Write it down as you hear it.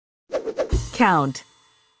Count.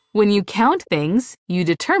 When you count things, you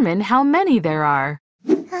determine how many there are.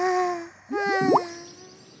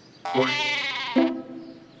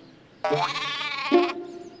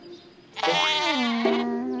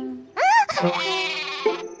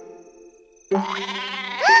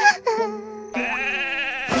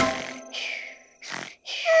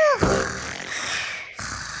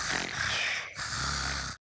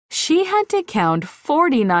 She had to count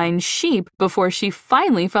 49 sheep before she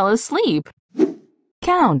finally fell asleep.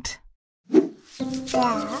 Count.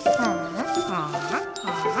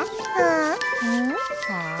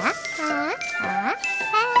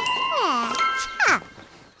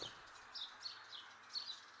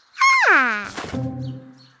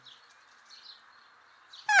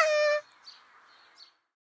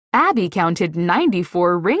 Abby counted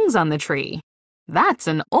 94 rings on the tree. That's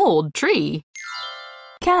an old tree.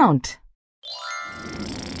 Count.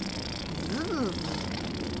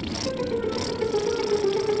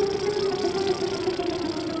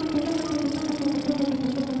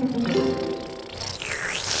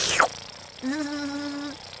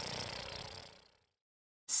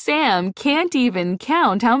 Sam can't even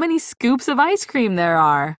count how many scoops of ice cream there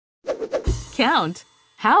are. Count.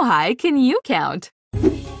 How high can you count?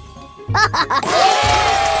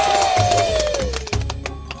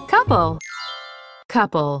 Couple.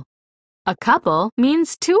 Couple. A couple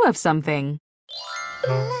means two of something.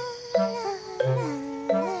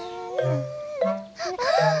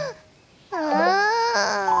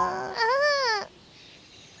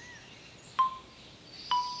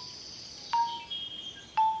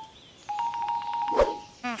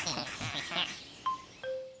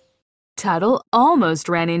 Tuttle almost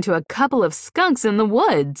ran into a couple of skunks in the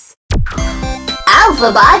woods.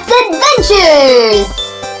 Alphabot's Adventures!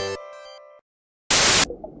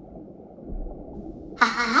 Ha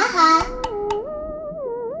ha ha ha.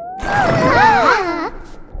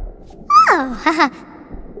 Oh, ha ha.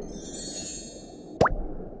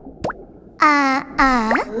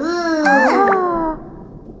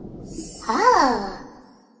 Oh.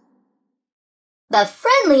 The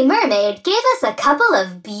friendly mermaid gave us a couple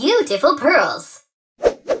of beautiful pearls.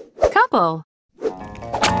 Couple.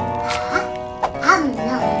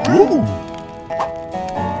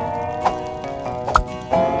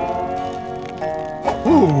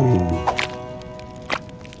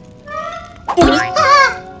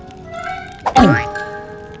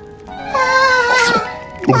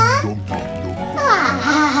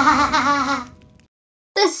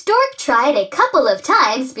 The stork tried a couple of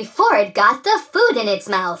times before it got the food in its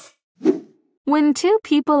mouth. When two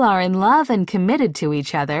people are in love and committed to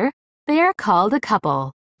each other, they are called a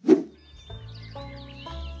couple.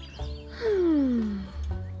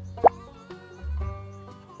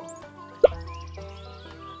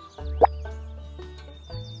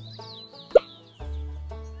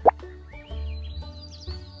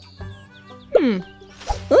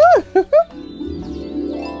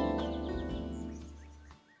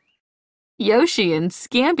 Yoshi and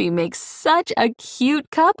Scampy make such a cute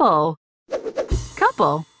couple.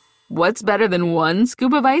 Couple. What's better than one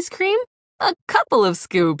scoop of ice cream? A couple of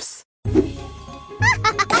scoops.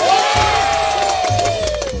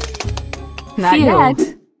 Not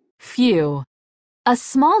yet. Few. A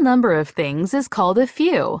small number of things is called a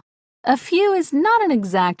few. A few is not an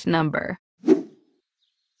exact number.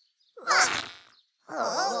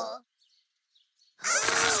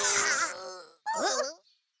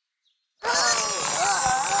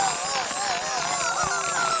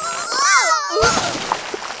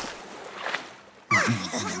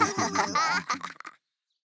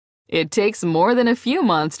 It takes more than a few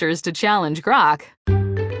monsters to challenge Grok.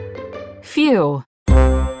 Few.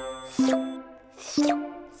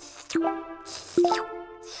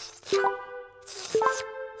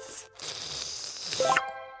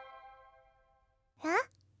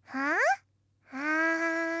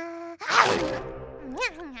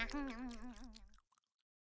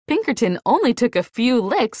 Pinkerton only took a few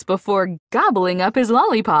licks before gobbling up his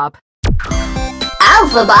lollipop.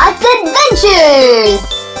 Alphabot's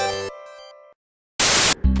Adventures!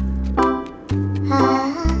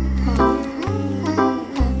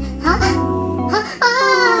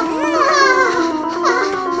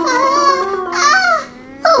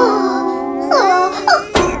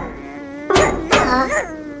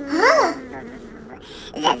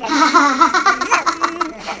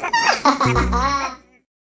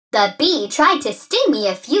 The bee tried to sting me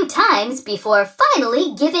a few times before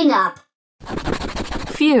finally giving up.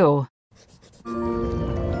 Few.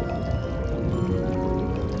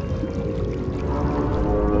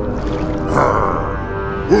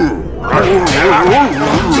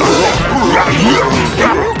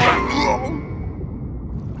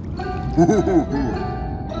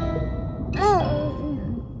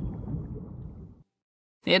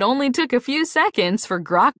 It only took a few seconds for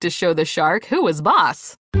Grok to show the shark who was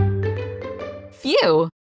boss. Phew!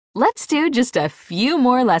 Let's do just a few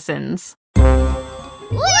more lessons.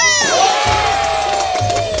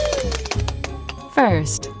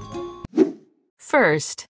 First.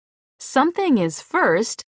 First. Something is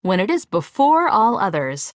first when it is before all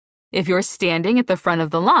others. If you're standing at the front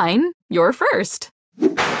of the line, you're first.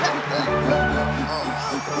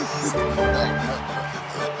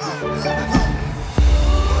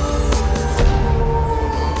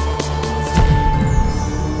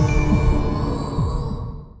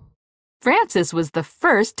 Francis was the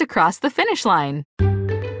first to cross the finish line.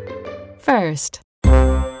 First.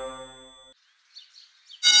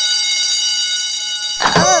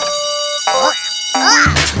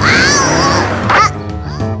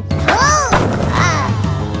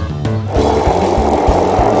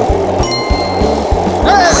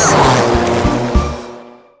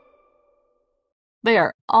 They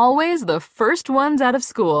are always the first ones out of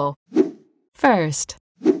school. First.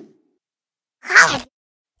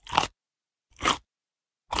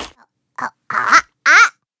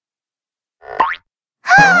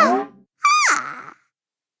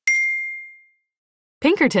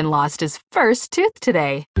 Pinkerton lost his first tooth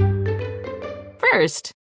today.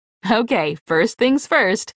 First. Okay, first things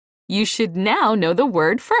first. You should now know the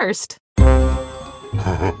word first.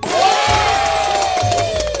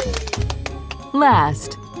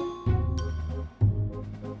 Last.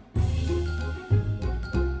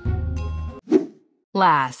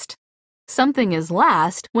 Last. Something is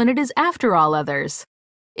last when it is after all others.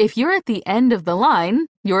 If you're at the end of the line,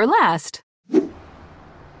 you're last.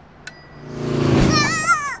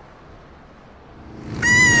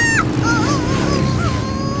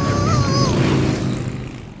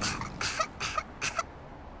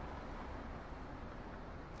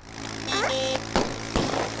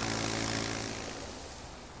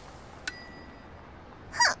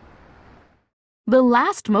 The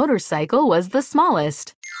last motorcycle was the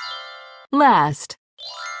smallest. Last.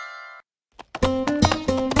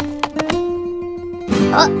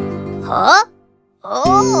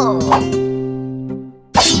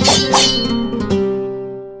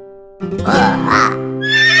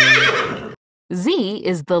 Z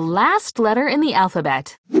is the last letter in the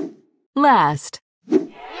alphabet. Last.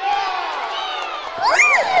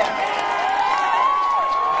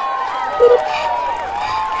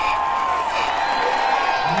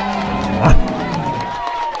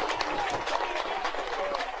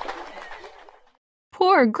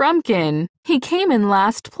 Poor Grumpkin. He came in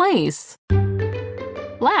last place.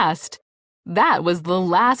 Last. That was the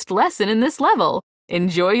last lesson in this level.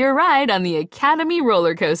 Enjoy your ride on the Academy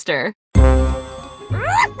roller coaster.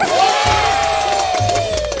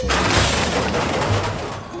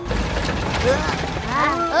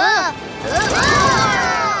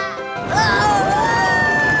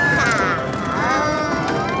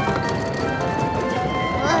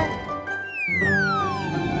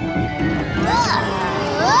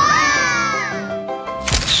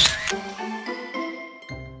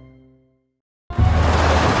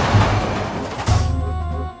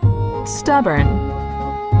 Stubborn.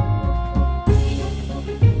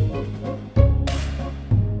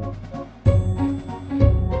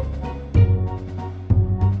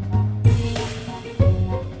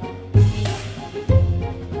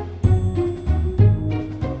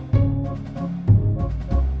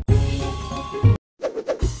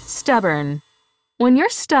 Stubborn. When you're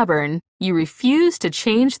stubborn, you refuse to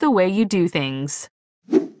change the way you do things.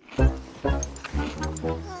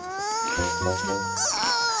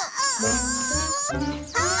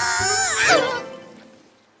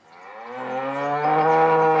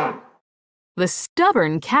 The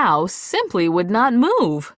stubborn cow simply would not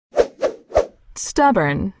move.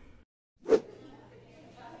 Stubborn.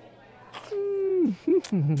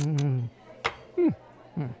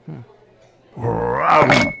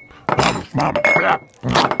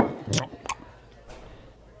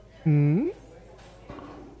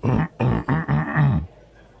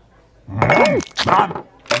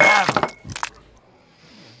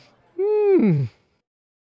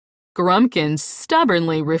 Grumpkin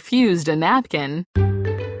stubbornly refused a napkin.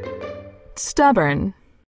 Stubborn.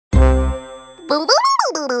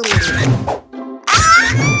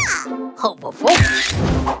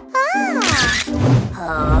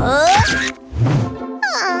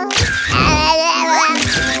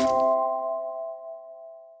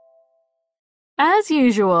 As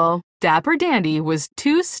usual, Dapper Dandy was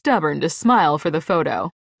too stubborn to smile for the photo.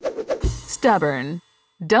 Stubborn.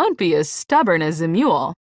 Don't be as stubborn as a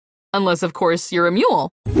mule. Unless, of course, you're a mule.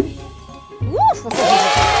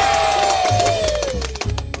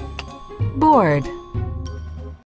 Board.